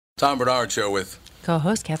Tom Bernard Show with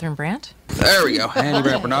co-host Catherine Brandt. There we go. Andy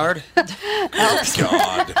Brandt Bernard. Alex.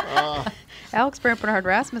 God. Alex Brandt Bernard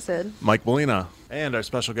Rasmussen. Mike Molina. And our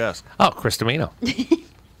special guest. Oh, Chris Domino.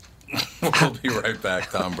 We'll be right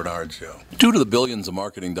back. Tom Bernard Show. Due to the billions of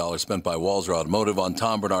marketing dollars spent by Walzer Automotive on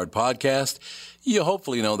Tom Bernard Podcast, you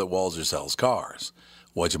hopefully know that Walzer sells cars.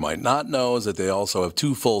 What you might not know is that they also have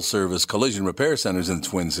 2 full-service collision repair centers in the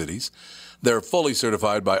Twin Cities. They're fully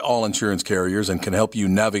certified by all insurance carriers and can help you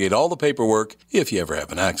navigate all the paperwork if you ever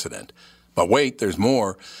have an accident. But wait, there's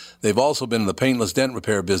more. They've also been in the paintless dent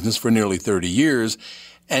repair business for nearly 30 years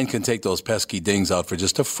and can take those pesky dings out for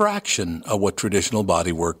just a fraction of what traditional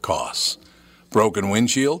bodywork costs. Broken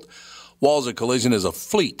windshield? Walzer Collision is a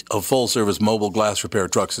fleet of full-service mobile glass repair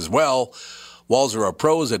trucks as well. Walzer are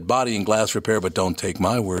pros at body and glass repair, but don't take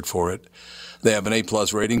my word for it. They have an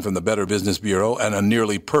A-plus rating from the Better Business Bureau and a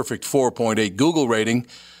nearly perfect 4.8 Google rating.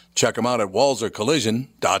 Check them out at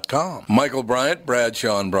walzercollision.com. Michael Bryant,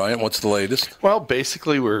 Bradshaw and Bryant, what's the latest? Well,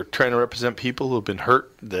 basically, we're trying to represent people who have been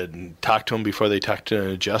hurt, then talk to them before they talk to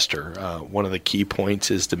an adjuster. One of the key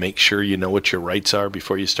points is to make sure you know what your rights are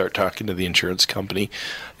before you start talking to the insurance company,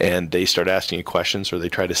 and they start asking you questions or they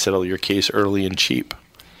try to settle your case early and cheap.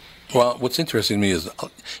 Well, what's interesting to me is,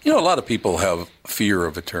 a lot of people have fear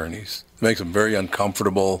of attorneys. It makes them very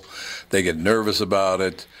uncomfortable. They get nervous about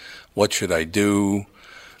it. What should I do?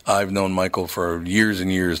 I've known Michael for years and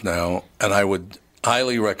years now, and I would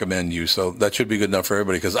highly recommend you. So that should be good enough for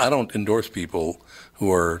everybody, because I don't endorse people who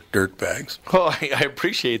are dirtbags. Well, I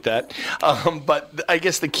appreciate that. But I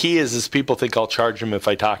guess the key is people think I'll charge them if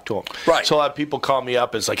I talk to them. Right. So a lot of people call me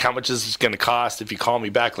up. It's like, how much is this going to cost if you call me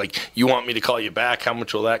back? Like, you want me to call you back? How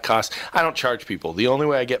much will that cost? I don't charge people. The only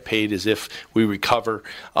way I get paid is if we recover,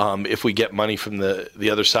 if we get money from the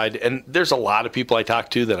other side. And there's a lot of people I talk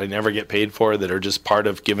to that I never get paid for that are just part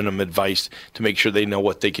of giving them advice to make sure they know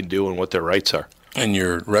what they can do and what their rights are. And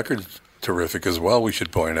your record's terrific as well, we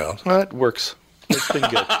should point out. Well, it works. It's been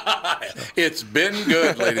good. It's been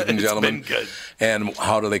good, ladies and gentlemen. It's been good. And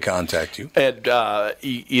how do they contact you? At,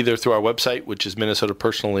 either through our website, which is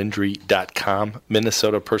minnesotapersonalinjury.com,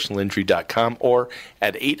 minnesotapersonalinjury.com, or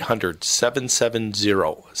at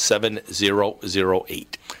 800-770-7008.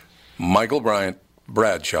 Michael Bryant,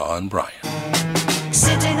 Bradshaw and Bryant.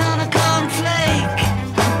 Sitting on a cornflake,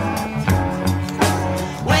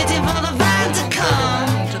 waiting for the van to come.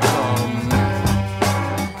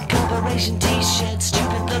 Corporation t-shirt,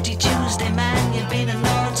 stupid bloody Tuesday, man. You've been a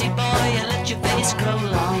naughty boy, you let your face grow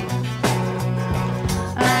long.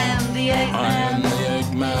 I am the Eggman.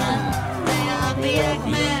 I am the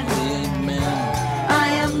Eggman. I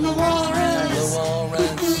am the Walrus.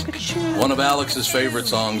 One of Alex's favorite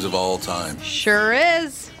songs of all time. Sure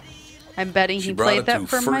is. I'm betting She he brought played it that to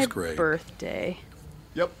for first my grade. birthday.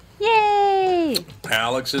 Yep. Yay!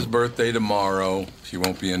 Alex's birthday tomorrow. She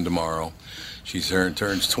won't be in tomorrow. She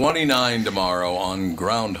turns 29 tomorrow on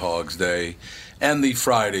Groundhog's Day and the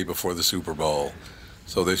Friday before the Super Bowl.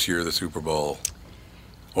 So this year, the Super Bowl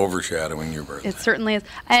overshadowing your birthday. It certainly is.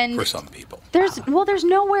 And for some people. there's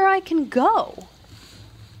nowhere I can go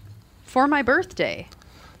for my birthday.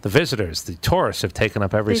 The visitors, the tourists have taken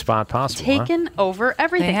up every They've spot possible. Taken over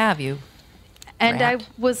everything. They have you. And Rat.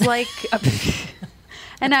 I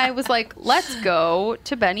was like, let's go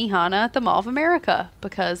to Benihana at the Mall of America,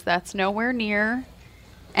 because that's nowhere near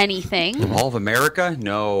anything. The Mall of America?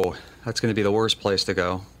 No, that's going to be the worst place to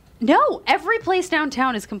go. No, every place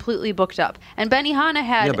downtown is completely booked up. And Benihana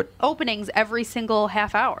had openings every single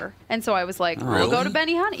half hour. And so I was like, we'll go to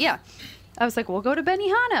Benihana. Yeah. I was like, we'll go to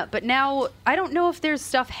Benihana. But now I don't know if there's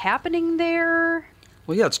stuff happening there.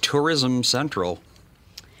 Well, yeah, it's tourism central.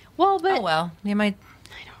 Well, but Oh, well, you might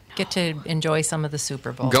get to enjoy some of the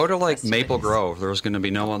Super Bowl. Go to, like, Maple Grove. There's going to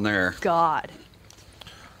be no one there. God.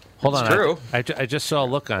 Hold on. It's true. I just saw a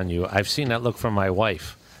look on you. I've seen that look from my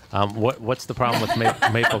wife. What's the problem with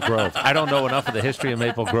Maple Grove? I don't know enough of the history of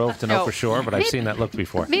Maple Grove to know No. for sure, but I've seen that look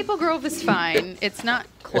before. Maple Grove is fine. It's not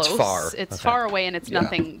close. It's far. It's far away, and it's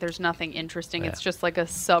nothing. There's nothing interesting. It's just like a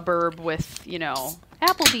suburb with,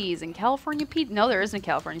 Applebee's and California Pizza. No, there isn't a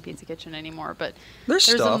California Pizza Kitchen anymore, but There's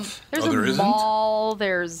there's stuff. There's there a isn't? mall.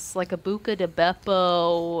 There's like a Buca de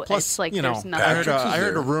Beppo. Plus, it's like you know, there's I nothing.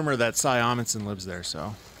 heard a rumor that Cy Amundsen lives there,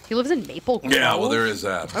 so. He lives in Maple Grove. Yeah, well, there is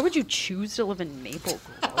that. Why would you choose to live in Maple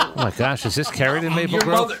Grove? Oh my gosh, is this carried in Maple Your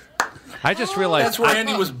Grove? mother. I just realized That's where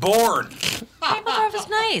Andy was born. Maple Grove is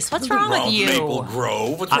nice. What's wrong with you? Maple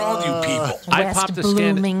Grove. What's wrong with you people? I West popped a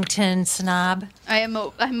scan. Bloomington snob. I'm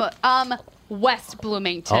West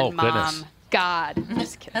Bloomington, Oh, Mom. goodness. God,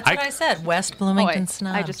 just kidding. That's what I said. West Bloomington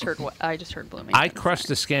snob. I just heard Bloomington. I crushed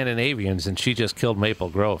the Scandinavians, and she just killed Maple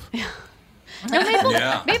Grove. No,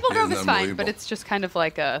 Yeah, Maple Grove isn't is fine, unbelievable. but it's just kind of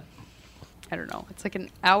like I don't know. It's like an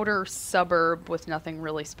outer suburb with nothing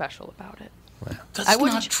really special about it. That's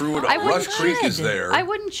not true at all. Rush Creek is there. I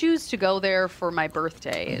wouldn't choose to go there for my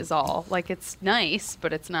birthday. Is all. Like it's nice,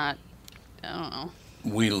 but it's not. I don't know.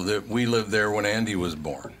 We lived there when Andy was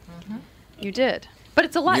born. You did, but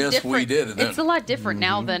it's a lot Yes, different. we did. It's a lot different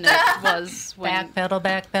now than it was when.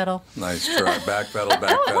 Backpedal. Nice try. Backpedal.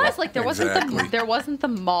 No, it was like there wasn't the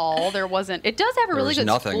mall. There wasn't. It does have a really good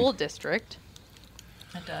school district.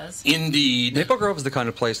 It does. Indeed. Maple Grove is the kind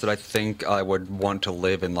of place that I think I would want to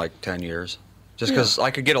live in like 10 years. Just because I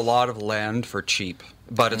could get a lot of land for cheap,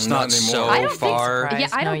 but it's not so I don't far. Think, yeah,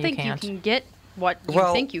 I don't No, think you can't. can get what you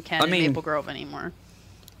think you can in Maple Grove anymore.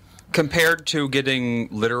 Compared to getting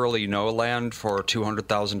literally no land for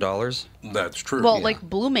 $200,000. That's true. Well, like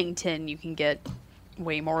Bloomington, you can get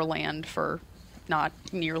way more land for not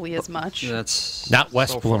nearly as much. That's not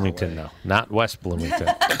West Bloomington, though. Not West Bloomington.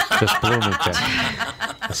 Just Bloomington.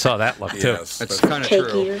 I saw that look, too. Yes, that's kind of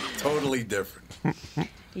true. Totally different.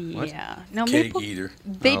 Yeah. No, Cake Maple, eater.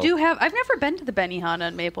 They do have. I've never been to the Benihana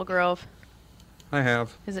in Maple Grove. I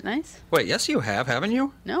have. Is it nice? Wait, yes, you have, haven't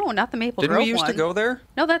you? No, not the Maple Didn't Grove we used one. to go there?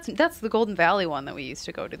 No, that's the Golden Valley one that we used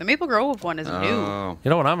to go to. The Maple Grove one is new. You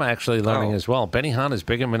know what I'm actually learning as well? Benihana's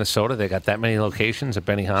big in Minnesota. They got that many locations at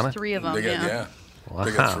Benihana. There's 3 of them. They got, yeah. Wow.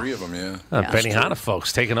 They got 3 of them. Yeah. Benihana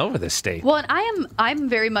folks taking over this state. Well, and I'm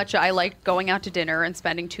very much, I like going out to dinner and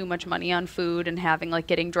spending too much money on food and having like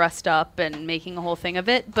getting dressed up and making a whole thing of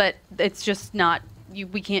it, but it's just not,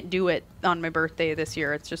 we can't do it on my birthday this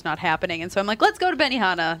year. It's just not happening. And so I'm like, let's go to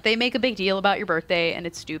Benihana. They make a big deal about your birthday and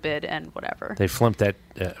it's stupid and whatever. They flip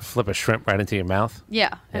a shrimp right into your mouth.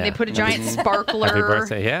 Yeah, and Yeah. they put a giant Happy sparkler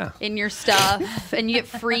birthday, in your stuff and you get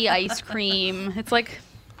free ice cream. It's like,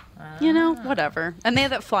 you know, whatever. And they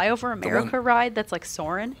have that Flyover America ride that's like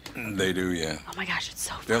Soarin'. They do, yeah. Oh my gosh, it's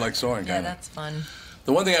so fun. They're like soaring, Yeah, kind of. that's fun.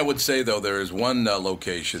 The one thing I would say, though, there is one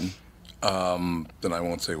location, then I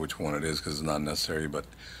won't say which one it is because it's not necessary, but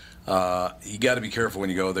you got to be careful when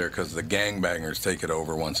you go there because the gangbangers take it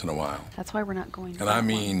over once in a while. That's why we're not going to And that I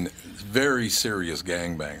mean very serious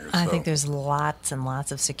gangbangers. I so. think there's lots and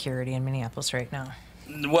lots of security in Minneapolis right now.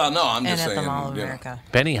 Well, no, I'm And just at saying. the Mall of you know. America.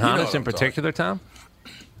 Benihana's in particular, Tom?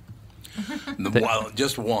 Well,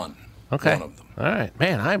 just one. Okay. One of them. All right.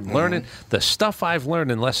 Man, I'm learning the stuff I've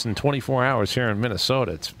learned in less than 24 hours here in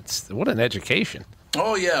Minnesota. It's what an education.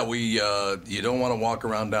 Oh, yeah. You don't want to walk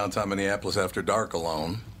around downtown Minneapolis after dark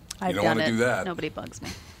alone. I've you don't done want to it. do that. Nobody bugs me.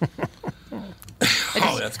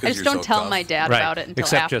 That's 'cause I just you're don't so tell tough. my dad Right. about it until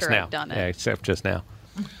Except after just now. I've done it. Yeah, except just now.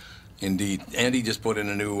 Indeed. Andy just put in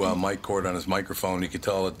a new mic cord on his microphone. You can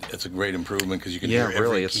tell it's a great improvement because you can hear really,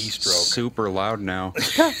 every it's keystroke. super loud now.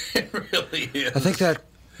 It really is. I think that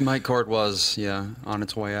mic cord was, on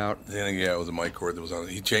its way out. Yeah, it was a mic cord that was on.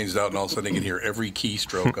 He changed it out, and all of a sudden you can hear every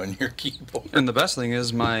keystroke on your keyboard. And the best thing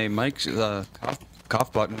is my mic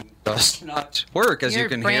cough button does not work, as Your you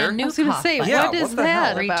can brand hear. new I was going to cough say, button. Yeah, what is what the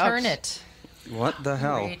that hell? about? Return it. What the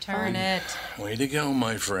hell? Return it. Way to go,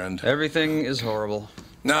 my friend. Everything is horrible.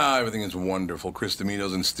 No, everything is wonderful. Chris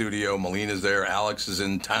Domino's in studio. Melina's there. Alex is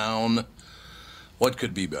in town. What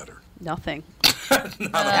could be better? Nothing. We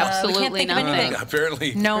can't Absolutely think of nothing. anything.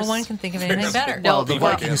 Apparently. No one can think of anything better. No, The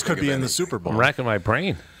Well, Vikings could be in the Super Bowl. I'm racking my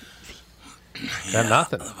brain. Got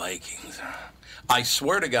nothing. The Vikings. I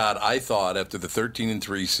swear to God, I thought after the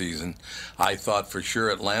 13-3 season, I thought for sure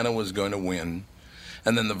Atlanta was going to win,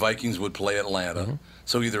 and then the Vikings would play Atlanta. Mm-hmm.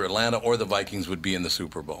 So either Atlanta or the Vikings would be in the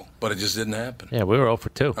Super Bowl. But it just didn't happen. Yeah, we were 0 for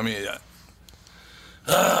 2. I mean,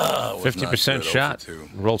 50% shot.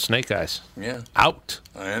 Rolled snake eyes. Yeah. Out.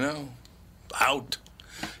 I know. Out.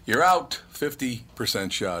 You're out.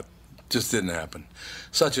 50% shot. Just didn't happen.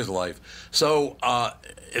 Such is life. So,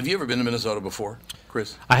 have you ever been to Minnesota before,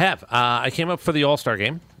 Chris? I have. I came up for the All-Star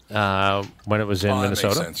game when it was in that makes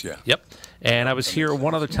Minnesota. sense, yeah. Yep. And I was here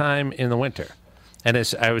one other time in the winter. And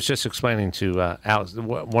as I was just explaining to Alex,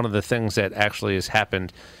 one of the things that actually has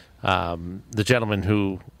happened, the gentleman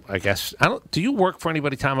who, I guess, do you work for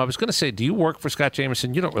anybody, Tom? I was going to say, do you work for Scott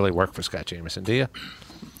Jameson? You don't really work for Scott Jameson, do you?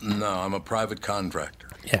 No, I'm a private contractor.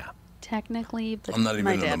 Yeah. Technically, but I'm not even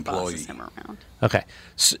my an dad employee. bosses him around. Okay.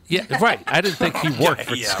 So, yeah, right. I didn't think he worked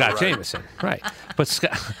for Yeah, Scott right. Jameson. Right. But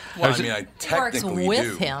Scott. Well, I He mean, I He works technically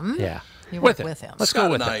with do. him. Yeah. You work with him. Let's Scott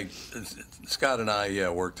go with and it. Scott and I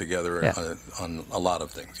work together Yeah. on a lot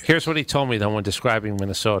of things. Here's what he told me, though, when describing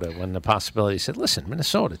Minnesota, when the possibility, he said, listen,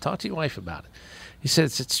 Minnesota, talk to your wife about it. He said,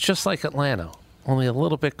 it's just like Atlanta, only a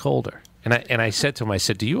little bit colder. And I said to him, I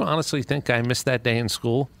said, do you honestly think I missed that day in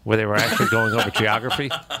school where they were actually going over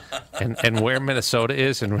geography and where Minnesota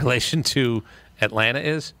is in relation to Atlanta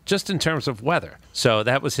is, just in terms of weather. So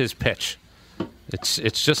that was his pitch.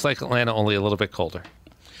 It's just like Atlanta, only a little bit colder.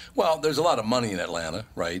 Well, there's a lot of money in Atlanta,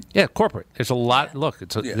 right? Yeah, corporate. There's a lot. Look,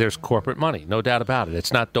 there's corporate money, no doubt about it.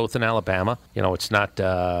 It's not Dothan, Alabama. It's not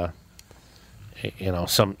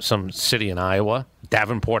some city in Iowa,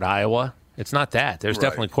 Davenport, Iowa. It's not that. There's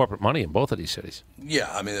definitely corporate money in both of these cities. Yeah,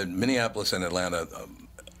 I mean, Minneapolis and Atlanta,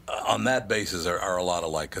 on that basis, are a lot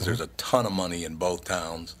alike because there's a ton of money in both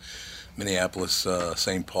towns. Minneapolis,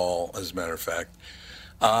 St. Paul, as a matter of fact.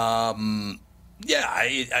 There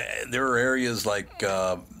are areas like,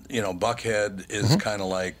 Buckhead is kind of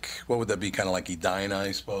like, what would that be? Kind of like Edina,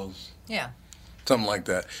 I suppose. Yeah. Something like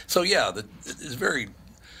that. So, yeah, it's very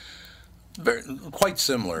quite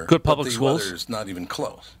similar. Good public but schools? The weather's not even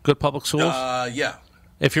close. Good public schools? Yeah.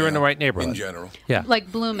 If you're in the right neighborhood. In general. Yeah.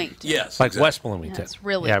 Like Bloomington. Yes. Like exactly. West Bloomington. That's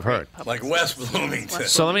really I've heard. Like West Bloomington.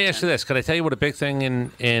 So let me ask you this. Could I tell you what a big thing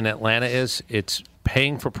in Atlanta is? It's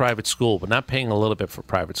paying for private school, but not paying a little bit for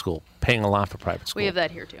private school, paying a lot for private school. We have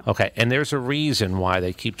that here, too. Okay, and there's a reason why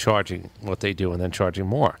they keep charging what they do and then charging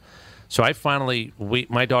more. So I finally,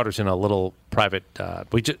 my daughter's in a little private,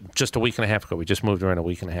 just a week and a half ago. We just moved her in a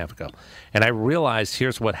week and a half ago. And I realized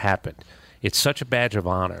here's what happened. It's such a badge of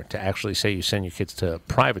honor to actually say you send your kids to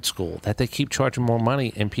private school that they keep charging more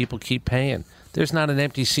money and people keep paying. There's not an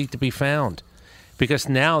empty seat to be found. Because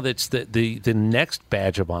now that's the next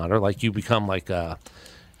badge of honor, like you become like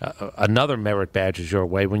another merit badge is your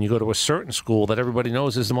way when you go to a certain school that everybody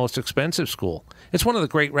knows is the most expensive school. It's one of the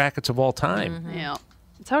great rackets of all time. Mm-hmm. Yeah.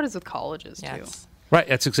 That's how it is with colleges, too. Right,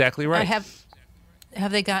 that's exactly right.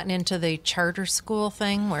 Have they gotten into the charter school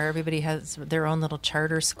thing where everybody has their own little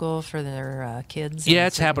charter school for their kids? Yeah,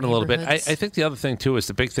 it's happened a little bit. I think the other thing, too, is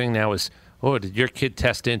the big thing now is, did your kid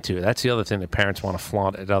test into? That's the other thing that parents want to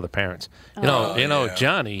flaunt at other parents.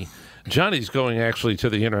 Johnny's going actually to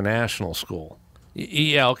the international school.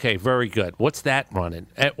 Yeah, okay, very good. What's that running?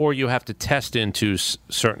 Or you have to test into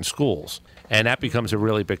certain schools. And that becomes a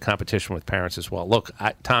really big competition with parents as well. Look,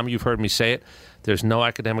 Tom, you've heard me say it. There's no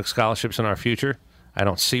academic scholarships in our future. I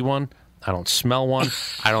don't see one. I don't smell one.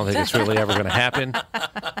 I don't think it's really ever going to happen.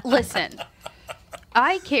 Listen,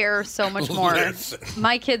 I care so much more.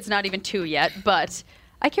 My kid's not even 2 yet, but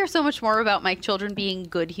I care so much more about my children being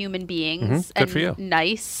good human beings Good for you.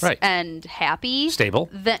 Nice Right. and happy. Stable.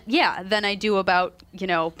 Than I do about,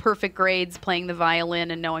 perfect grades, playing the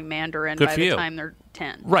violin, and knowing Mandarin Good by for the you. time they're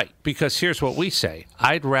 10. Right, because here's what we say.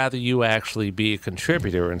 I'd rather you actually be a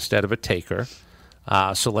contributor instead of a taker.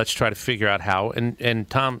 So let's try to figure out how. And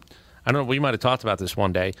Tom, I don't know, we might have talked about this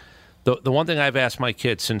one day. The one thing I've asked my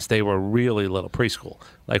kids since they were really little, preschool,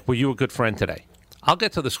 like, were you a good friend today? I'll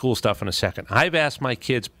get to the school stuff in a second. I've asked my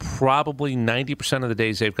kids probably 90% of the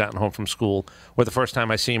days they've gotten home from school, or the first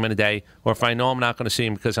time I see them in a day, or if I know I'm not going to see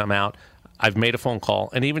them because I'm out, I've made a phone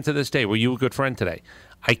call. And even to this day, were you a good friend today?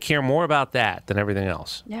 I care more about that than everything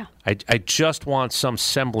else. Yeah. I just want some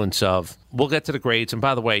semblance of, we'll get to the grades. And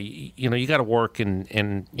by the way, you got to work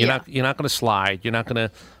and you're not going to slide. You're not going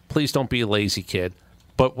to, please don't be a lazy kid.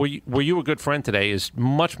 But were you a good friend today is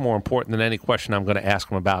much more important than any question I'm going to ask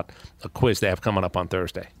them about a quiz they have coming up on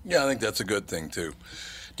Thursday. Yeah, I think that's a good thing, too.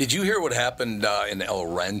 Did you hear what happened in El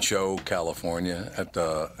Rancho, California, at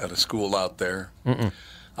a school out there? Mm-mm.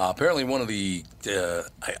 Apparently one of the,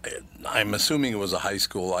 I'm assuming it was a high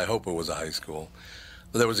school. I hope it was a high school.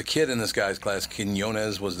 But there was a kid in this guy's class.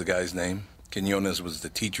 Quinones was the guy's name. Quinones was the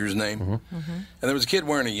teacher's name. Mm-hmm. Mm-hmm. And there was a kid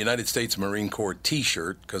wearing a United States Marine Corps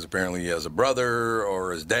T-shirt because apparently he has a brother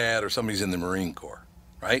or his dad or somebody's in the Marine Corps,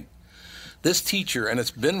 right? This teacher, and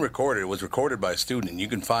it's been recorded. It was recorded by a student. And you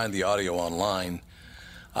can find the audio online,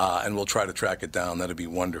 and we'll try to track it down. That'd be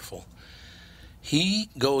wonderful. He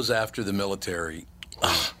goes after the military.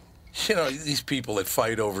 These people that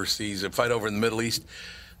fight overseas, that fight over in the Middle East,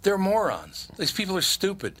 they're morons. These people are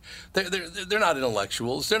stupid. They're not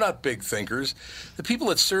intellectuals. They're not big thinkers. The people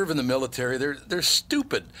that serve in the military, they're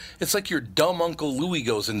stupid. It's like your dumb Uncle Louie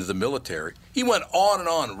goes into the military. He went on and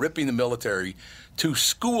on ripping the military to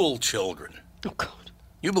school children. Oh, God.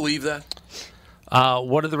 You believe that?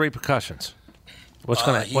 What are the repercussions? What's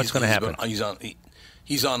going to happen?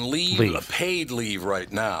 He's on leave, paid leave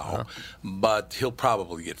right now, but he'll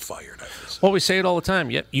probably get fired. Well, we say it all the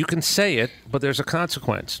time. Yep, you can say it, but there's a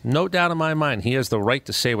consequence. No doubt in my mind, he has the right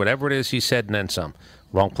to say whatever it is he said and then some.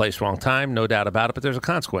 Wrong place, wrong time, no doubt about it, but there's a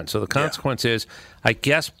consequence. So the consequence is, I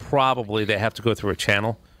guess probably they have to go through a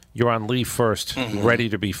channel. You're on leave first, ready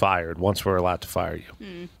to be fired once we're allowed to fire you.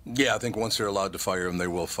 Mm. Yeah, I think once they're allowed to fire him, they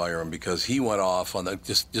will fire him because he went off on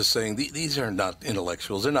just saying these are not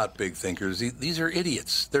intellectuals. They're not big thinkers. These are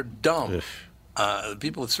idiots. They're dumb.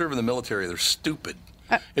 People that serve in the military, they're stupid.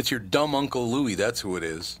 It's your dumb Uncle Louie. That's who it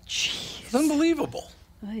is. Jeez. It's unbelievable.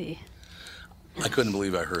 Oy. I couldn't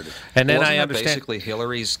believe I heard it. And then Wasn't I that understand. basically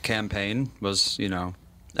Hillary's campaign was,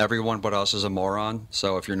 everyone but us is a moron.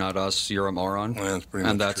 So if you're not us, you're a moron. Well, that's pretty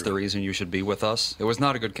much and that's true. the reason you should be with us. It was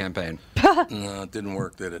not a good campaign. No, it didn't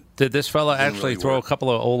work, did it? Did this fella Didn't actually really throw work. a couple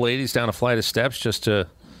of old ladies down a flight of steps just to,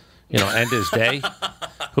 end his day?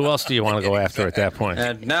 Who else do you want to go after at that point?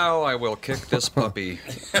 And now I will kick this puppy.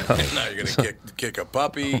 Now you're going to kick a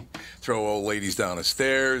puppy, throw old ladies down the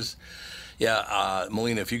stairs. Yeah,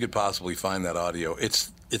 Melina, if you could possibly find that audio,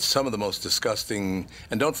 it's some of the most disgusting,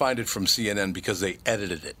 and don't find it from CNN because they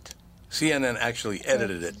edited it. CNN actually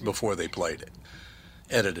edited it before they played it.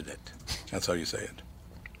 Edited it. That's how you say it.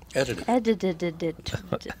 Edited. Edited it.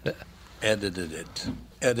 Edited it.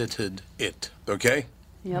 Edited it. Okay?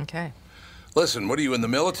 Yep. Okay. Listen, what are you in the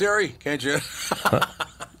military? Can't you?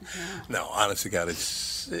 No, honest to God,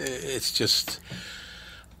 it's just.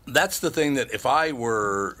 That's the thing that if I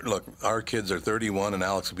were, look, our kids are 31 and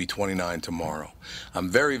Alex will be 29 tomorrow. I'm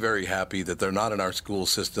very, very happy that they're not in our school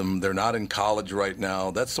system. They're not in college right now.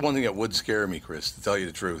 That's the one thing that would scare me, Chris, to tell you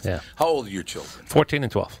the truth. Yeah. How old are your children? 14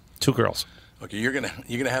 and 12. 2 girls. Okay, you're gonna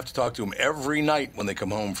have to talk to them every night when they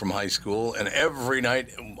come home from high school, and every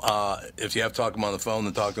night, if you have to talk to them on the phone,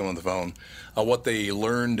 then talk to them on the phone, what they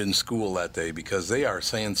learned in school that day, because they are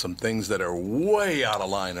saying some things that are way out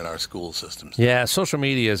of line in our school systems. Yeah, social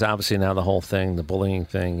media is obviously now the whole thing, the bullying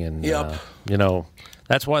thing, and Yep.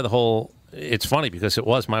 That's why the whole. It's funny because it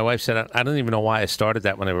was. My wife said, I don't even know why I started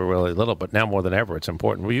that when they were really little, but now more than ever, it's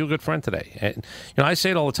important. Were you a good friend today? And I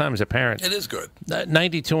say it all the time as a parent. It is good.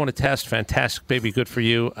 92 on a test, fantastic, baby, good for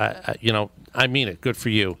you. I mean it, good for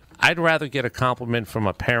you. I'd rather get a compliment from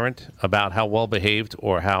a parent about how well behaved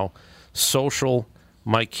or how social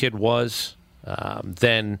my kid was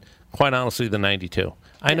than, quite honestly, the 92.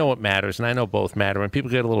 I know it matters, and I know both matter. And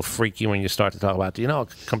people get a little freaky when you start to talk about, do you know how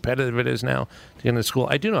competitive it is now to get into school?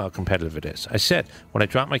 I do know how competitive it is. I said, when I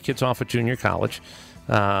drop my kids off at junior college,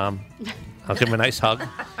 I'll give them a nice hug,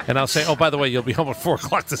 and I'll say, oh, by the way, you'll be home at 4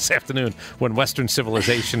 o'clock this afternoon when Western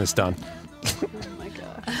civilization is done.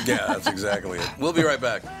 Yeah, that's exactly it. We'll be right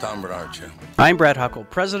back. Tom Bernard Show. I'm Brett Huckle,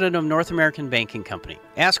 president of North American Banking Company.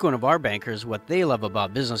 Ask one of our bankers what they love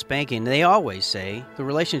about business banking. They always say the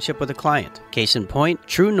relationship with the client. Case in point,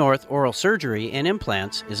 True North Oral Surgery and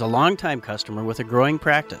Implants is a longtime customer with a growing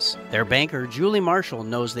practice. Their banker, Julie Marshall,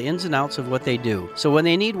 knows the ins and outs of what they do. So when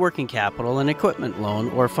they need working capital, an equipment loan,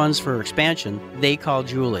 or funds for expansion, they call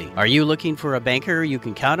Julie. Are you looking for a banker you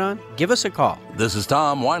can count on? Give us a call. This is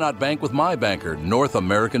Tom. Why not bank with my banker, North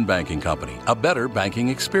American Banking Company? A better banking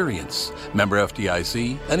experience. Member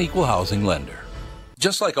FDIC, an equal housing lender.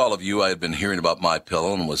 Just like all of you, I had been hearing about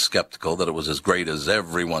MyPillow and was skeptical that it was as great as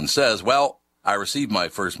everyone says. Well, I received my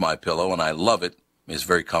first MyPillow and I love it. It's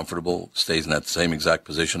very comfortable, stays in that same exact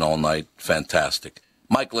position all night. Fantastic.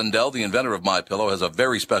 Mike Lindell, the inventor of MyPillow, has a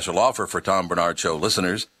very special offer for Tom Bernard Show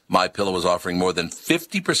listeners. MyPillow is offering more than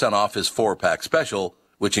 50% off his 4-pack special,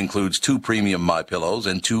 which includes 2 premium MyPillows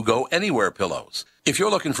and 2 Go Anywhere pillows. If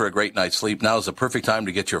you're looking for a great night's sleep, now is the perfect time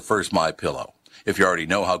to get your first MyPillow. If you already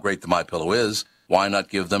know how great the MyPillow is, why not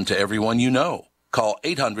give them to everyone you know? Call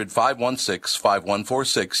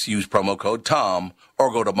 800-516-5146, use promo code TOM,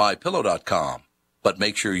 or go to MyPillow.com. But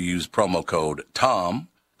make sure you use promo code TOM.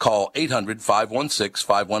 Call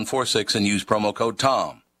 800-516-5146 and use promo code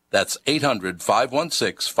TOM. That's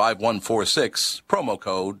 800-516-5146, promo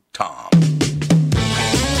code TOM.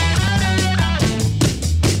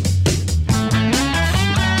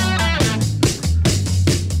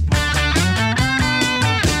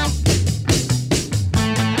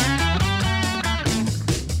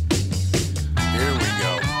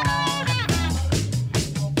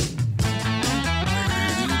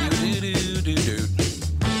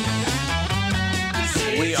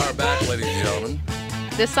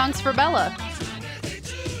 This song's for Bella.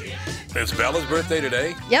 It's Bella's birthday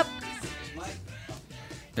today? Yep.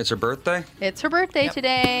 It's her birthday? It's her birthday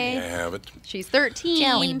today. I have it. She's 13.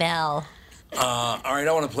 Jelly Bell. All right,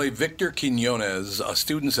 I want to play Victor Quinones. A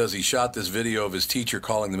student says he shot this video of his teacher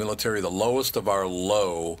calling the military the lowest of our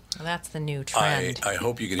low. Well, that's the new trend. I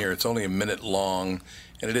hope you can hear it. It's only a minute long,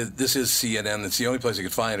 and this is CNN. It's the only place you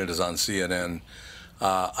can find it is on CNN.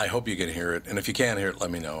 I hope you can hear it, and if you can't hear it,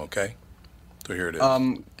 let me know, okay? So here it is.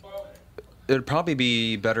 It'd probably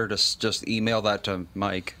be better to just email that to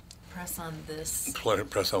Mike. Press on this.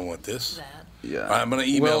 Press on what, this? That. Yeah. I'm going to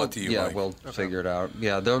email it to you, Yeah, Mike. we'll figure it out.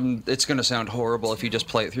 Yeah, it's going to sound horrible if you just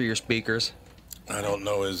play it through your speakers. I don't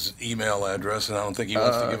know his email address, and I don't think he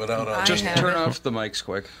wants to give it out. Just turn off the mics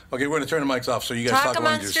quick. Okay, we're going to turn the mics off so you guys talk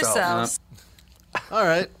amongst yourselves. All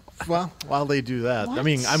right. Well, while they do that, What? I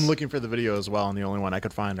mean, I'm looking for the video as well, and the only one I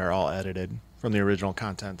could find are all edited from the original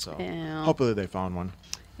content. So Yeah. hopefully they found one.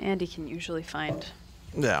 Andy can usually find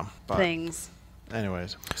Yeah. But things.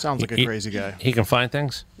 anyways, sounds like a crazy guy. He can find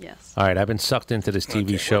things? Yes. All right, I've been sucked into this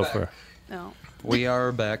TV show for... No. We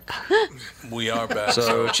are back. We are back.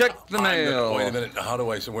 So check the mail. Wait a minute. How do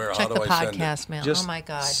I send Check how the do I send podcast it? mail. Just Oh my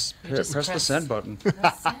God. You Press the send button.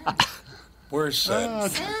 Where's send?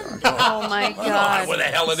 Oh my God. What the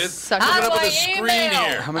hell it is? Such Look a- it up on my the screen email?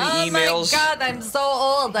 here. How many Oh emails? my God, I'm so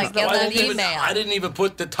old. I get an email. I didn't even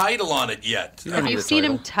put the title on it yet. don't Have need you a seen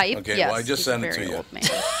him title. type? Okay, Yes. well, I just he's sent a it to very you. old man.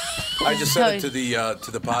 I just sent it to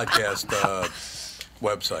the podcast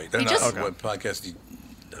website. He just- Podcast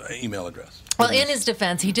email address. Well, in his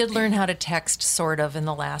defense, he did learn how to text, sort of, in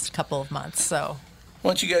the last couple of months. So Why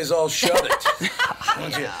don't you guys all shut it? Why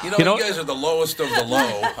don't you know- guys are the lowest of the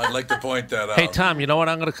low. I'd like to point that out. Hey, Tom, you know what?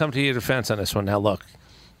 I'm going to come to your defense on this one. Now, look,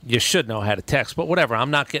 you should know how to text, but whatever.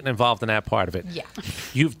 I'm not getting involved in that part of it. yeah,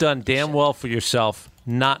 You've done damn well for yourself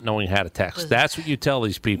not knowing how to text. That's what you tell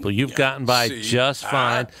these people. You've gotten by See? just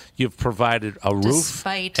fine. You've provided a roof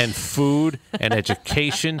Despite- and food and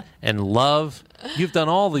education and love. You've done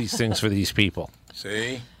all these things for these people.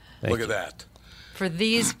 See? Thank Look you. at that. for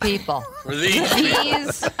these people. For these people.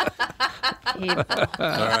 These people.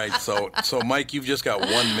 All right, so Mike, you've just got 1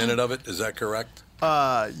 minute of it. Is that correct?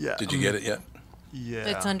 Yeah. Did you get it yet? Yeah.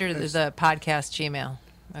 It's under the podcast Gmail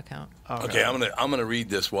account. Okay, I'm gonna read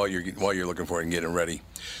this while you're looking for it and getting ready.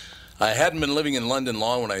 I hadn't been living in London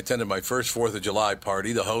long when I attended my first 4th of July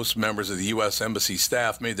party. The hosts, members of the U.S. Embassy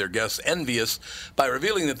staff, made their guests envious by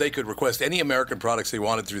revealing that they could request any American products they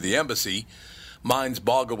wanted through the embassy. Minds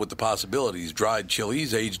boggled with the possibilities. Dried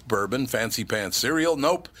chilies, aged bourbon, fancy pants cereal.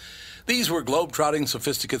 Nope. These were globe-trotting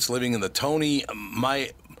sophisticates living in the Tony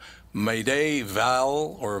Mayday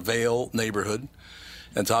Vale neighborhood.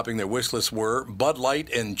 And topping their wish list were Bud Light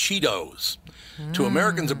and Cheetos. To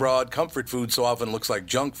Americans abroad, comfort food so often looks like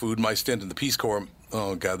junk food. My stint in the Peace Corps,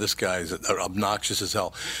 oh, God, this guy's obnoxious as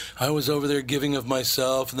hell. I was over there giving of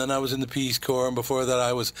myself, and then I was in the Peace Corps, and before that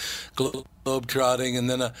I was globe-trotting, and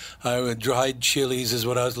then I dried chilies is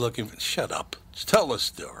what I was looking for. Shut up. Just tell a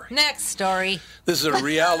story. Next story. This is a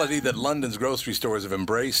reality that London's grocery stores have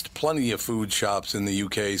embraced. Plenty of food shops in the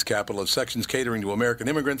UK's capital have sections catering to American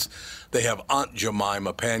immigrants. They have Aunt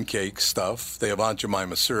Jemima pancake stuff. They have Aunt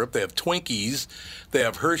Jemima syrup. They have Twinkies. They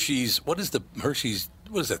have Hershey's. What is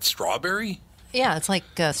that, strawberry? Yeah, it's like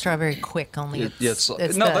strawberry quick, only That's the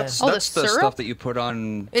the syrup? stuff that you put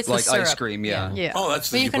on It's the like ice syrup. cream. Yeah. Yeah. Oh, that's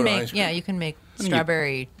But the you can put on make ice cream. you can make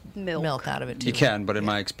strawberry Milk. milk out of it too. You can, but in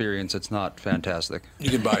my experience, it's not fantastic. You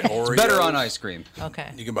can buy Oreos. It's better on ice cream. Okay.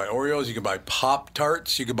 You can buy Oreos. You can buy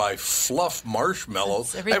Pop-Tarts. You can buy fluff marshmallows.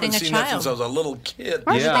 It's I everything haven't a seen that child. since I was a little kid.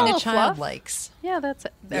 Marshmallow Everything a fluff? child likes. Yeah, that's Yeah,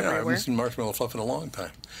 I everywhere. haven't seen marshmallow fluff in a long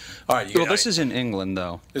time. All right. Well, this is in England,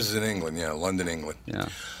 though. This is in England, yeah, London, England. Yeah.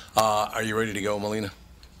 Are you ready to go, Melina?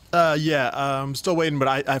 I'm still waiting, but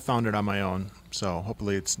I found it on my own, so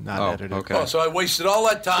hopefully it's not edited. okay. Oh, so I wasted all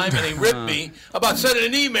that time, and he ripped me about sending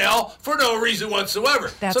an email for no reason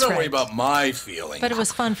whatsoever. That's so don't worry right. about my feelings. But it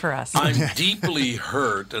was fun for us. I'm deeply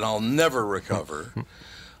hurt, and I'll never recover.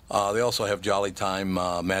 They also have Jolly Time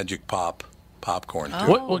Magic popcorn,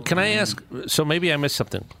 too. What can I ask? So maybe I missed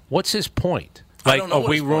something. What's his point? I Like, don't know are what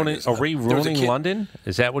we his point ruining? is. Are we There was a ruining kid- London?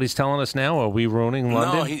 Is that what he's telling us now? Are we ruining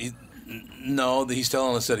London? No, he's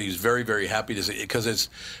telling us that he's very, very happy to see because it's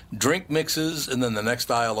drink mixes, and then the next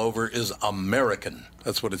aisle over is American.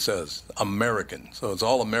 That's what it says, American. So it's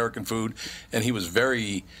all American food, and he was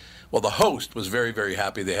the host was very, very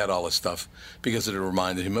happy they had all this stuff because it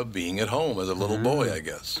reminded him of being at home as a little boy, I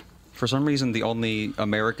guess. For some reason, the only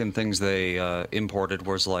American things they imported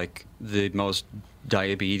was like the most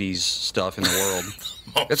diabetes stuff in the world.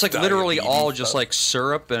 It's like literally all diabetes just stuff. like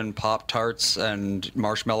syrup and Pop-Tarts and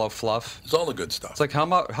marshmallow fluff. It's all the good stuff. It's like how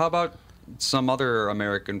about some other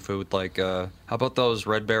American food? Like how about those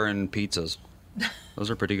Red Baron pizzas? Those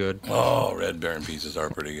are pretty good. Oh, Red Baron pizzas are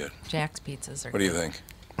pretty good. Jack's pizzas are What do you think?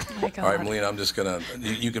 Oh my God. All right, Melina, I'm just gonna.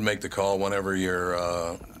 You can make the call whenever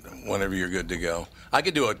you're good to go. I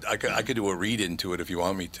could do a read into it if you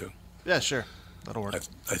want me to. Yeah, sure. That'll work.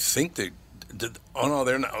 I think they. Oh no,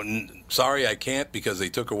 they're not. Sorry, I can't because they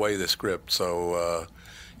took away the script. So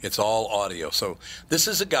it's all audio. So this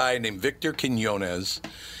is a guy named Victor Quinones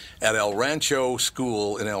at El Rancho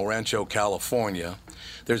School in El Rancho, California.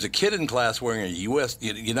 There's a kid in class wearing a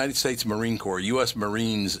United States Marine Corps, U.S.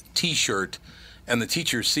 Marines T-shirt, and the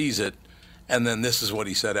teacher sees it, and then this is what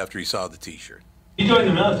he said after he saw the T-shirt. You joined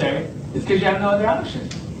the military, it's because you have no other option.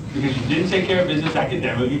 Because you didn't take care of business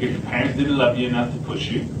academically, because your parents didn't love you enough to push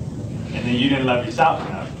you, and then you didn't love yourself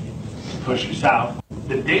enough. push you south.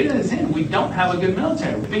 The data is in. We don't have a good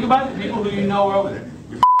military. Think about the people who you know are over there.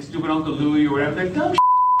 Your stupid Uncle Louie or whatever. They're dumb.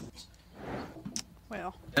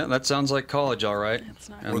 Well. Yeah, that sounds like college, all right.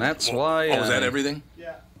 And that's why. Oh, was that everything?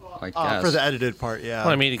 Yeah. I guess. For the edited part, yeah.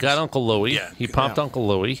 Well, I mean, he got Uncle Louie. Yeah. He pumped Uncle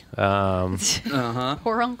Louie.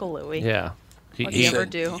 Poor Uncle Louie. Yeah. What'd he ever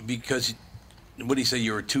do? Because, what did he say?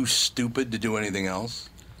 You were too stupid to do anything else?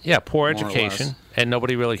 Yeah, poor education, and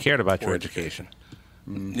nobody really cared about your education.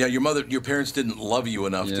 Yeah, your parents didn't love you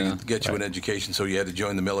enough to get you an education, so you had to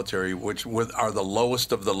join the military, which are the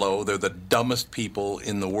lowest of the low. They're the dumbest people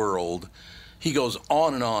in the world. He goes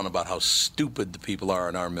on and on about how stupid the people are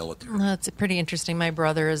in our military. Well, it's pretty interesting. My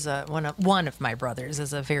brother is one of my brothers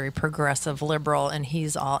is a very progressive liberal, and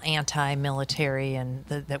he's all anti-military, and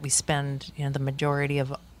that we spend the majority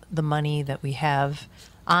of the money that we have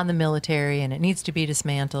on the military, and it needs to be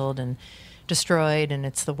dismantled and destroyed, and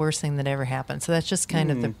it's the worst thing that ever happened. So that's just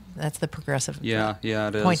kind of the progressive it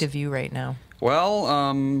is. point of view right now. Well,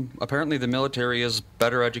 apparently the military is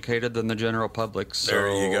better educated than the general public. So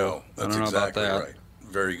there you go. That's I don't know exactly about that. right.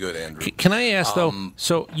 Very good, Andrew. Can I ask, though,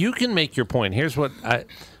 so you can make your point. Here's what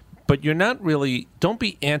but you're not really, don't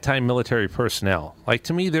be anti-military personnel. Like,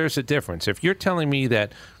 to me, there's a difference. If you're telling me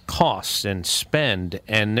that costs and spend,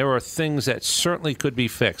 and there are things that certainly could be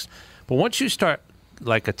fixed, but once you start,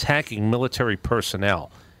 like, attacking military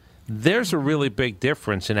personnel, there's a really big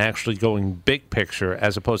difference in actually going big picture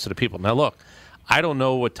as opposed to the people. Now, look, I don't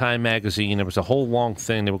know what Time magazine, it was a whole long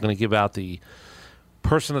thing. They were going to give out the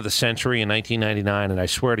Person of the Century in 1999, and I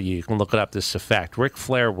swear to you, you can look it up. This is a fact. Ric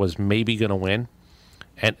Flair was maybe going to win.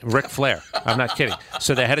 And Ric Flair, I'm not kidding.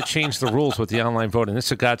 So they had to change the rules with the online voting.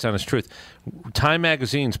 This is God's honest truth. Time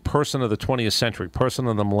magazine's Person of the 20th Century, Person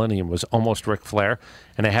of the Millennium was almost Ric Flair,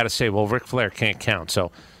 and they had to say, well, Ric Flair can't count.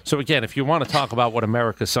 So again, if you want to talk about what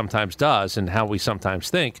America sometimes does and how we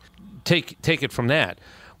sometimes think, take it from that.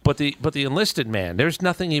 But the enlisted man, there's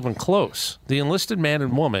nothing even close. The enlisted man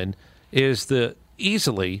and woman is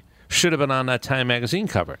easily should have been on that Time magazine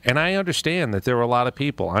cover. And I understand that there were a lot of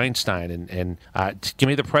people, Einstein, and give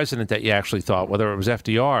me the president that you actually thought, whether it was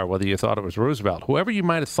FDR, whether you thought it was Roosevelt, whoever you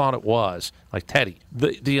might have thought it was, like Teddy.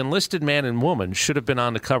 The enlisted man and woman should have been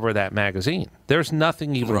on the cover of that magazine. There's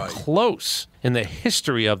nothing even close in the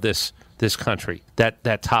history of this country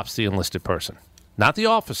that tops the enlisted person. Not the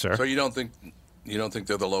officer. So you don't think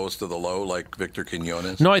they're the lowest of the low, like Victor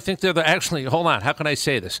Quinones? No, I think they're actually, hold on, how can I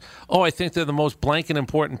say this? Oh, I think they're the most blank and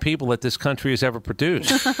important people that this country has ever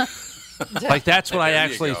produced. Like, that's what I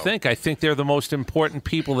actually think. I think they're the most important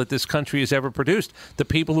people that this country has ever produced, the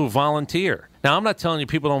people who volunteer. Now, I'm not telling you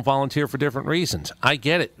people don't volunteer for different reasons. I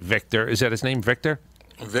get it, Victor. Is that his name, Victor?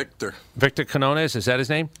 Victor. Victor Quinones, is that his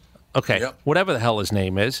name? Okay, yep. Whatever the hell his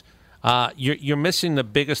name is. You're missing the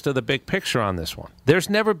biggest of the big picture on this one. There's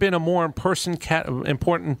never been a more important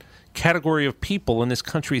category of people in this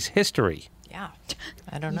country's history. Yeah,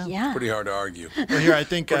 I don't know. Yeah. Pretty hard to argue. Well, here I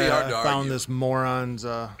think I found this morons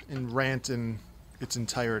in rant in its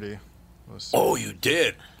entirety. Oh, you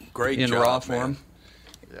did. Great job, in raw form.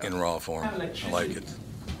 Yeah. In raw form. I like it.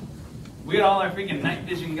 We had all our freaking night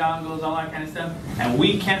vision goggles, all that kind of stuff, and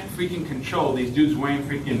we can't freaking control these dudes wearing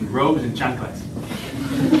freaking robes and chanclas.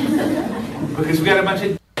 Because we got a bunch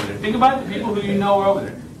of over there. Think about the people who you know are over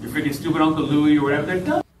there. Your freaking stupid Uncle Louie or whatever. They're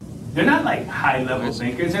dumb. They're not like high-level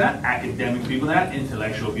thinkers. They're not academic people. They're not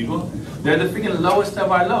intellectual people. They're the freaking lowest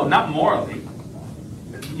of our low. Not morally.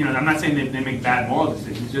 I'm not saying they make bad moral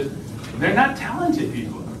decisions. Just they're not talented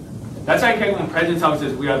people. That's why when presidents always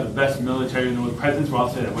says we are the best military in the world. Presidents will all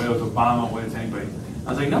say that, whether it's Obama, whether it's anybody. I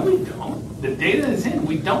was like, no, we don't. The data is in.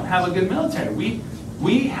 We don't have a good military.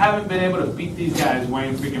 We haven't been able to beat these guys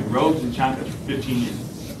wearing freaking robes and chanclas for 15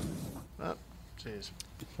 years. Oh, jeez.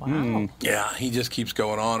 Wow. Yeah, he just keeps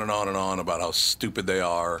going on and on and on about how stupid they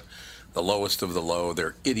are. The lowest of the low.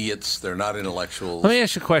 They're idiots. They're not intellectuals. Let me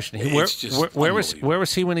ask you a question. Where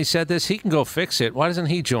was he when he said this? He can go fix it. Why doesn't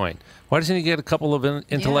he join? Why doesn't he get a couple of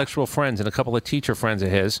intellectual friends and a couple of teacher friends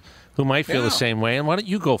of his who might feel the same way? And why don't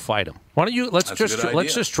you go fight him? Why don't you let's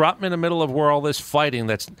just drop him in the middle of where all this fighting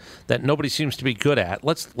that nobody seems to be good at.